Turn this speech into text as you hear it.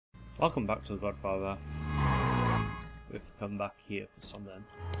Welcome back to the Godfather. We have to come back here for something.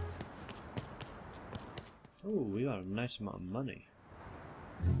 Oh, we got a nice amount of money.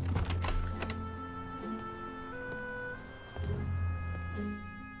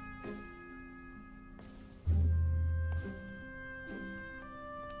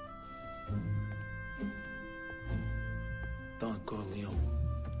 Don Corleone.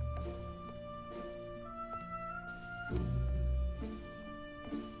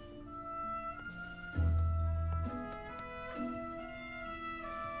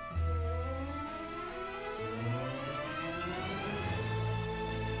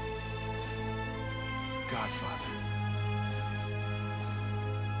 Godfather.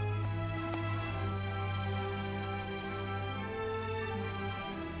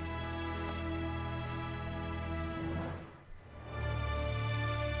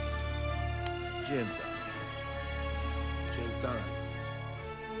 Jim. Jim Dunn.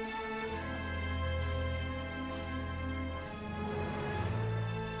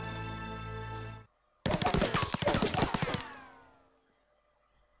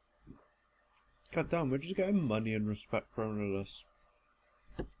 God damn, we're just getting money and respect thrown at us.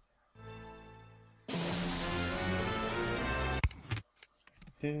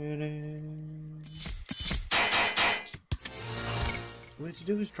 What we need to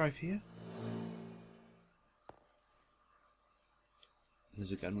do is drive here.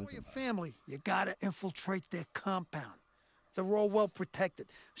 There's a gun with your family, you gotta infiltrate their compound. They're all well protected,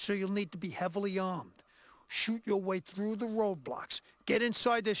 so you'll need to be heavily armed. Shoot your way through the roadblocks, get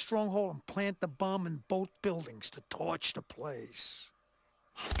inside their stronghold and plant the bomb in both buildings to torch the place.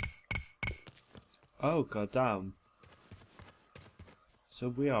 Oh, goddamn. So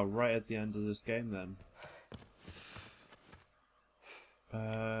we are right at the end of this game then.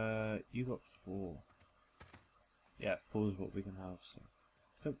 You got 4. Yeah, 4 is what we can have, so.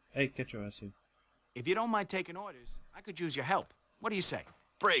 Come, hey, get your ass here. If you don't mind taking orders, I could use your help. What do you say?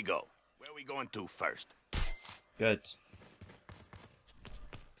 Brago, where are we going to first? Good.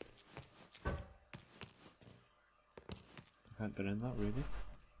 I can't get in that, really.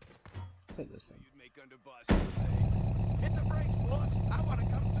 Take this thing. You'd make underboss. Hit the brakes, boss. I want to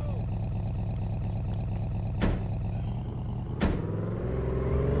come too.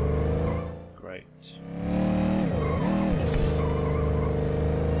 Great.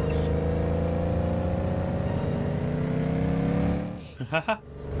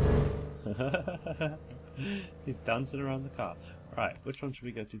 He's dancing around the car. Right, which one should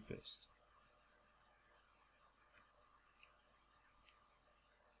we go to first?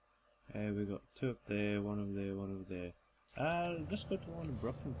 We got 2 up there, 1 over there, 1 over there. Let's go to the one in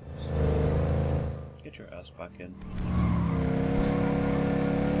Brooklyn first. Get your ass back in.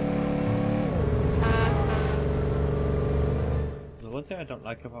 The one thing I don't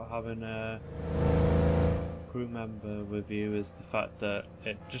like about having a crew member with you is the fact that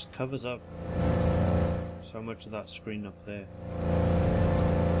it just covers up so much of that screen up there.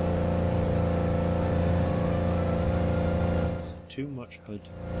 It's too much HUD.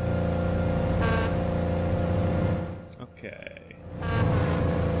 Okay.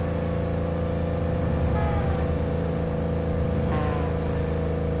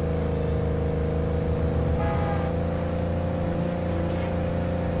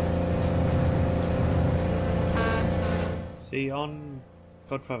 See, on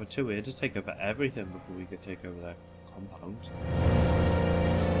Godfather 2 we had to take over everything before we could take over their compound.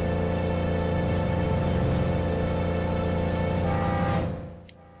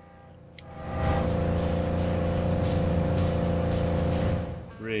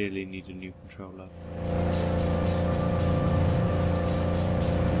 Really need a new controller.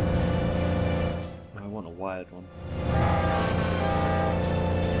 I want a wired one.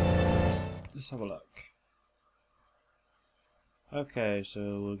 Let's have a look. Okay,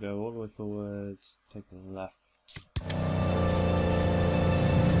 so we'll go all the way forwards, take a left.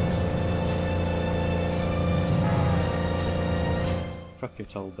 Fuck your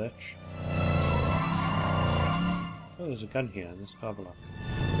toll, bitch. Oh, there's a gun here, let's have a look.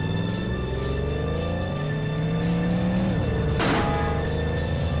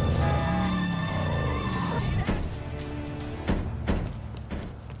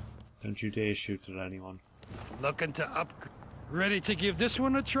 Don't you dare shoot at anyone. Looking to upgrade. Ready to give this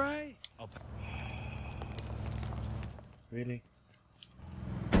one a try? Really?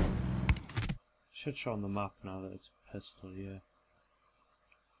 Should show on the map now that it's a pistol, yeah.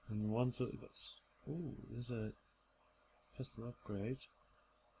 And the ones that got. Ooh, there's a pistol upgrade.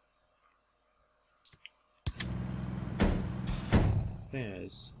 Thing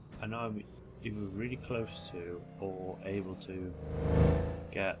is, I know I'm either really close to or able to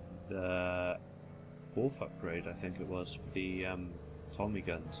get the 4th upgrade, I think it was, for the Tommy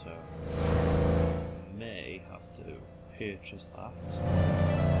gun, so may have to purchase that.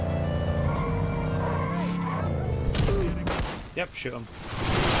 Yep, shoot him.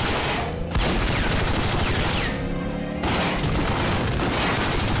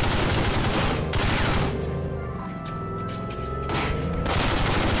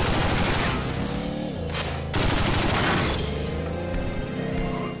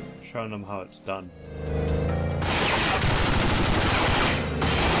 Showing them how it's done.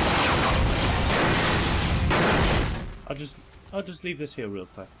 I'll just leave this here real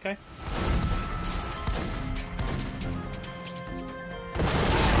quick, okay?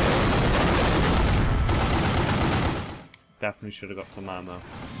 Definitely should have got some ammo.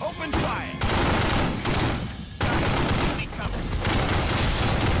 Open fire! Enemy coming.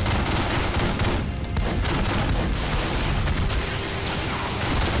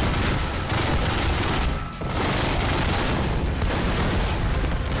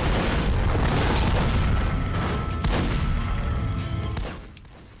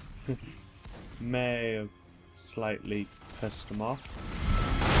 May have slightly pissed them off.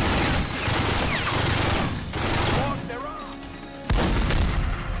 Boss, they're on!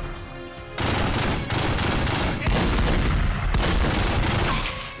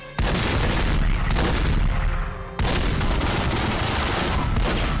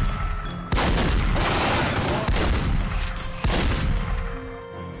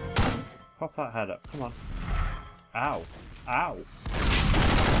 Pop that head up, come on. Ow. Ow.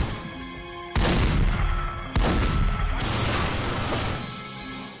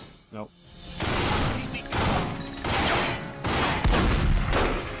 Nope.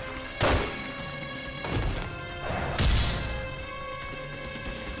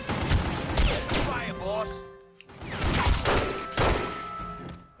 Fire, boss!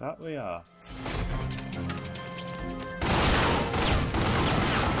 That we are.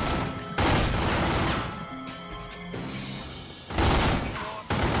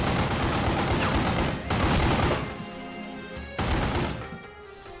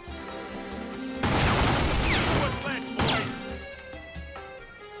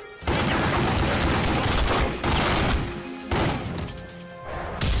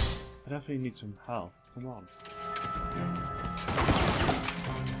 I definitely need some health. Come on.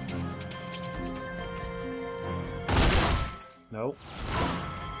 Nope.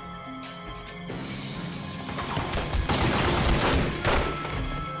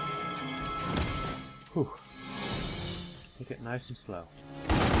 Whew. Take it nice and slow.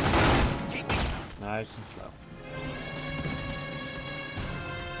 Nice and slow.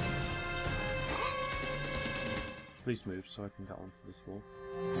 Please move so I can get onto this wall.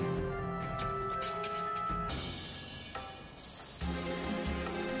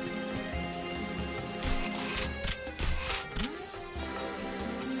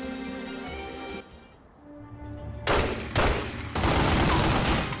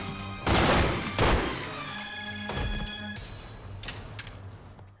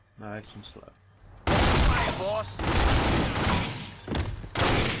 Nice and slow. Fire, boss!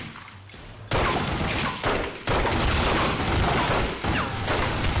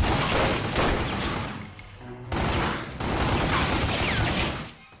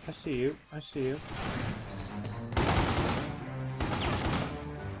 I see you. I see you.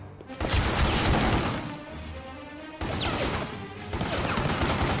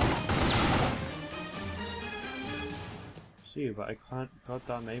 I see you, but I can't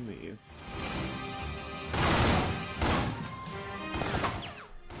goddamn aim at you.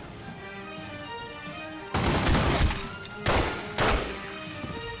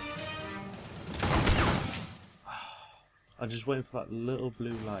 I'm just waiting for that little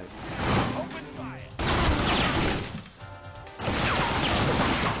blue light. Open fire!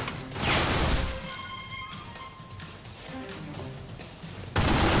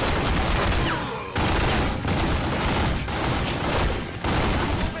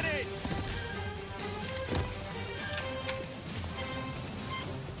 Open it!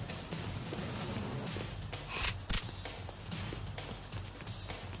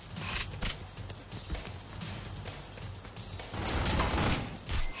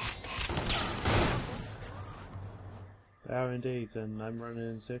 They are indeed, and I'm running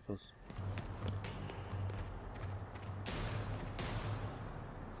in circles.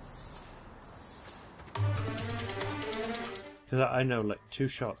 Because I know, like, 2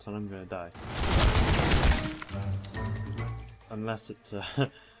 shots and I'm gonna die. Unless it's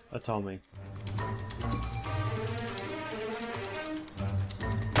a Tommy.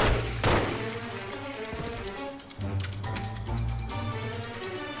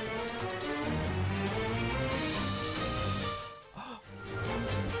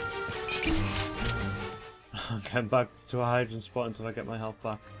 getting back to a hiding spot until I get my health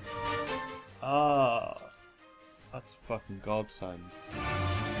back. Ah, that's fucking godsend.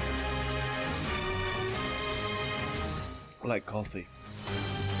 I like coffee.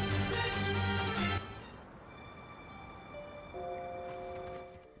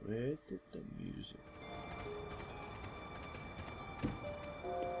 Where did the music?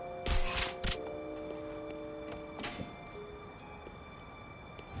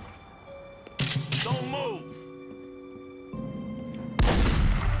 Don't move!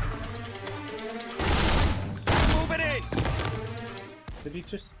 Move it in! Did he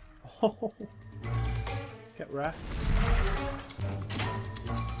just... Oh, get wrecked.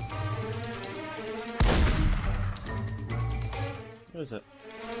 What is it?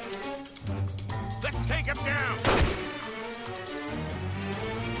 Let's take him down!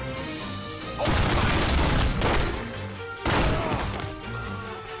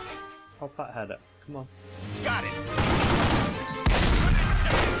 Pop that head up. Come on. Got it!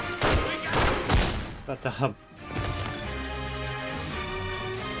 God damn.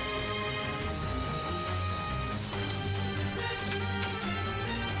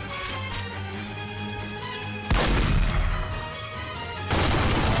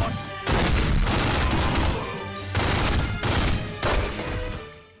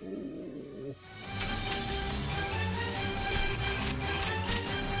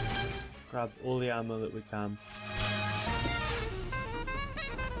 Grab all the ammo that we can.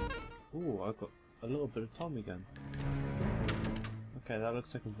 Ooh, I've got a little bit of Tommy gun. Okay, that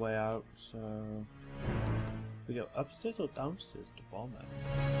looks like a way out, so... We go upstairs or downstairs to bomb it?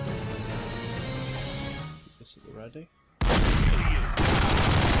 Keep this at the ready.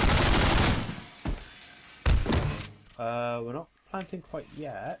 We're not planting quite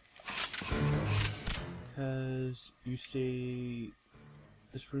yet. Because, you see...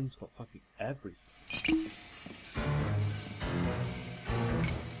 This room's got fucking everything.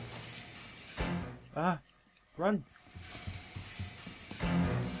 Ah! Run!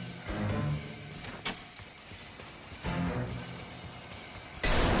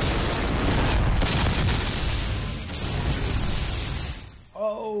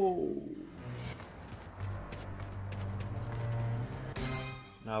 Oh!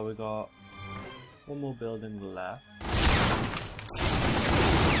 Now we got one more building left.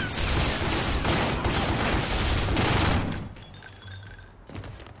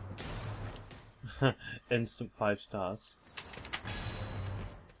 Instant 5 stars.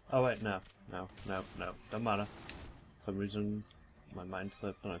 Oh wait, no. Don't matter. For some reason my mind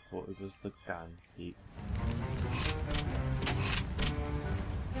slipped and I thought it was the gang heat.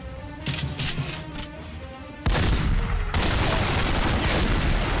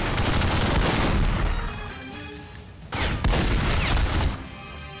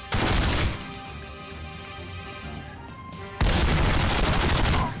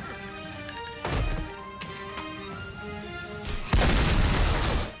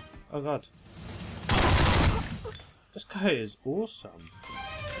 Oh god. This guy is awesome.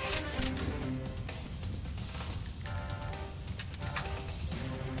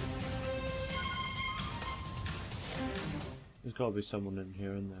 There's gotta be someone in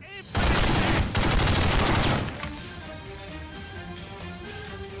here, isn't there?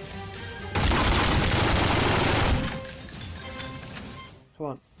 Come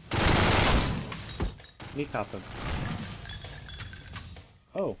on. Kneecap him.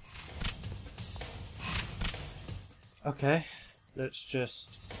 Oh. Okay, let's just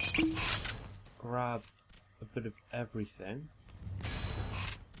grab a bit of everything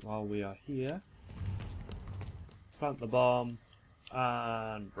while we are here. Plant the bomb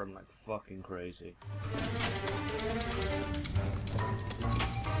and run like fucking crazy.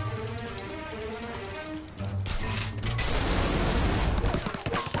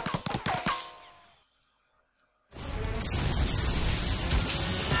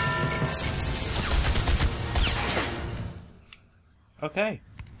 Okay,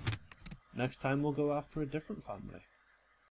 next time we'll go after a different family.